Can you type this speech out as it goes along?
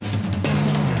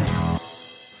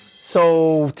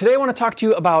So today I want to talk to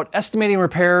you about estimating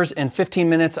repairs in 15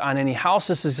 minutes on any house.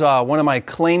 This is one of my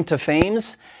claim to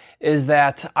fames, is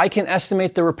that I can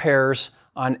estimate the repairs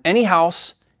on any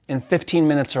house in 15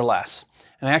 minutes or less.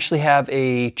 And I actually have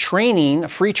a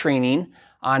free training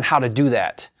on how to do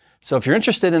that. So if you're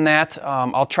interested in that,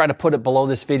 I'll try to put it below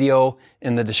this video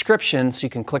in the description so you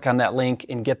can click on that link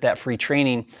and get that free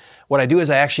training. What I do is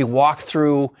I actually walk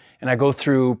through and I go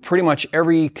through pretty much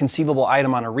every conceivable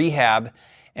item on a rehab,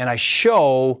 and I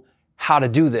show how to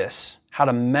do this, how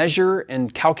to measure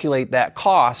and calculate that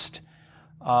cost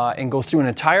and go through an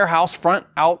entire house, front,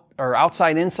 out, or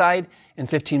outside, inside, in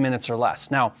 15 minutes or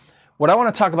less. Now, what I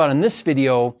want to talk about in this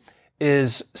video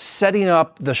is setting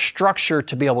up the structure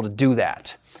to be able to do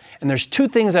that. And there's two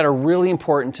things that are really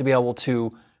important to be able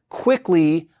to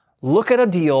quickly look at a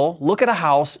deal, look at a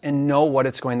house, and know what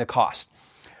it's going to cost.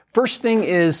 First thing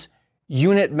is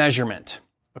unit measurement.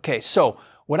 Okay, so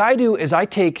what I do is I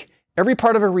take every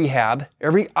part of a rehab,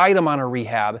 every item on a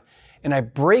rehab, and I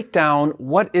break down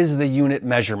what is the unit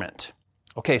measurement.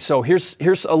 Okay, so here's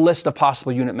a list of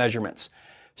possible unit measurements.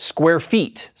 Square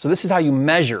feet. So this is how you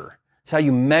measure. It's how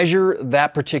you measure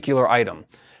that particular item.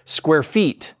 Square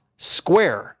feet.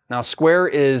 Square. Now square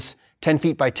is 10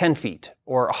 feet by 10 feet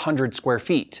or 100 square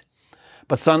feet.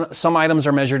 But some items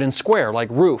are measured in square, like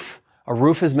roof. A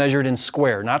roof is measured in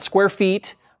square, not square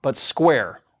feet, but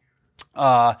square.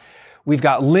 We've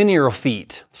got linear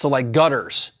feet, so like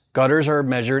gutters. Gutters are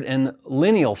measured in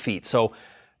lineal feet. So,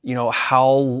 you know,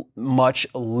 how much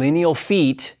lineal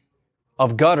feet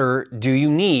of gutter do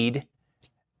you need?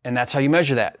 And that's how you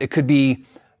measure that. It could be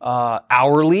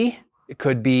hourly. It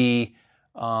could be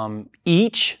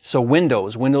each. So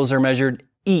windows. Windows are measured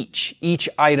each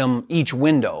item, each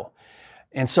window.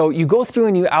 And so you go through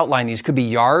and you outline these. Could be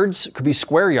yards, could be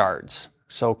square yards.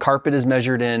 So carpet is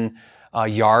measured in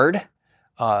yard.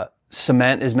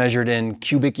 Cement is measured in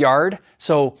cubic yard.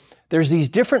 So there's these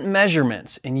different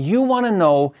measurements, and you want to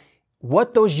know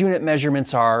what those unit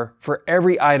measurements are for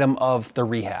every item of the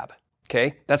rehab.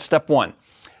 Okay, that's step one.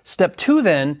 Step two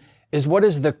then is what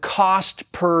is the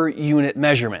cost per unit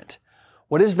measurement?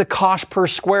 What is the cost per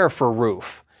square for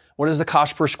roof? What is the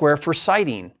cost per square for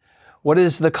siding? What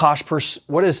is the cost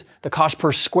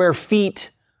per square feet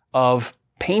of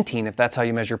painting, if that's how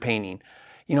you measure painting?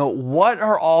 You know, what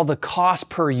are all the costs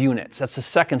per units? That's the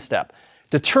second step.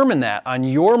 Determine that on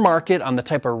your market, on the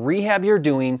type of rehab you're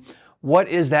doing, what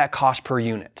is that cost per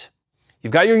unit?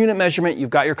 You've got your unit measurement, you've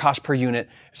got your cost per unit.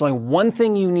 There's only one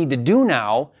thing you need to do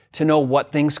now to know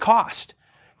what things cost.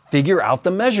 Figure out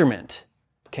the measurement,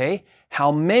 okay?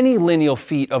 How many lineal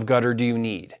feet of gutter do you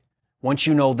need? Once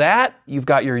you know that, you've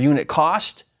got your unit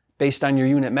cost based on your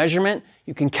unit measurement.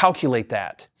 You can calculate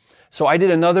that. So I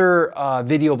did another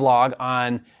video blog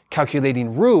on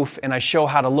calculating roof, and I show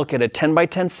how to look at a 10 by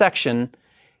 10 section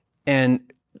and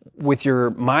with your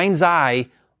mind's eye,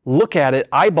 look at it,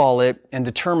 eyeball it, and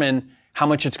determine how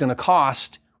much it's going to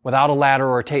cost without a ladder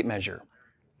or a tape measure.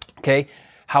 Okay?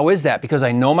 How is that? Because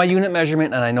I know my unit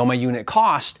measurement and I know my unit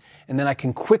cost, and then I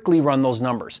can quickly run those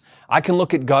numbers. I can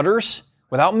look at gutters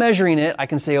without measuring it. I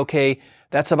can say, okay,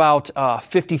 that's about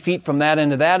 50 feet from that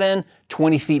end to that end,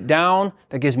 20 feet down.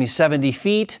 That gives me 70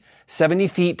 feet. 70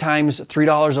 feet times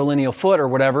 $3 a lineal foot or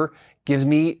whatever gives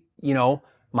me, you know,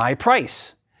 my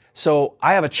price. So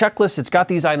I have a checklist. It's got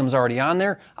these items already on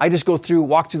there. I just go through,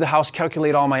 walk through the house,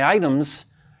 calculate all my items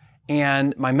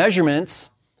and my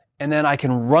measurements, and then I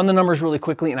can run the numbers really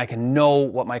quickly and I can know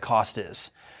what my cost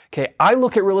is. Okay, I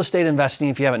look at real estate investing,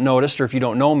 if you haven't noticed or if you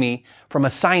don't know me, from a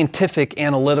scientific,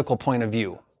 analytical point of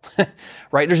view.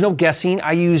 Right? There's no guessing.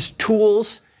 I use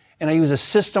tools and I use a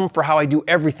system for how I do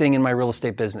everything in my real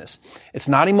estate business. It's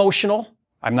not emotional.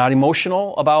 I'm not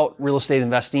emotional about real estate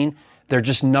investing. They're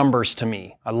just numbers to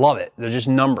me. I love it. They're just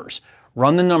numbers.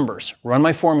 Run the numbers. Run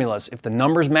my formulas. If the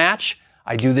numbers match,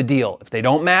 I do the deal. If they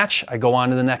don't match, I go on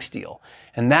to the next deal.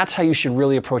 And that's how you should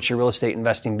really approach your real estate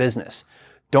investing business.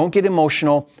 Don't get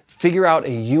emotional. Figure out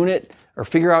a unit or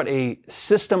figure out a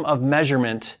system of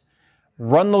measurement.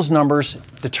 Run those numbers,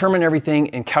 determine everything,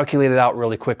 and calculate it out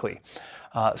really quickly.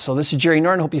 So this is Jerry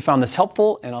Norton. Hope you found this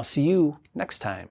helpful, and I'll see you next time.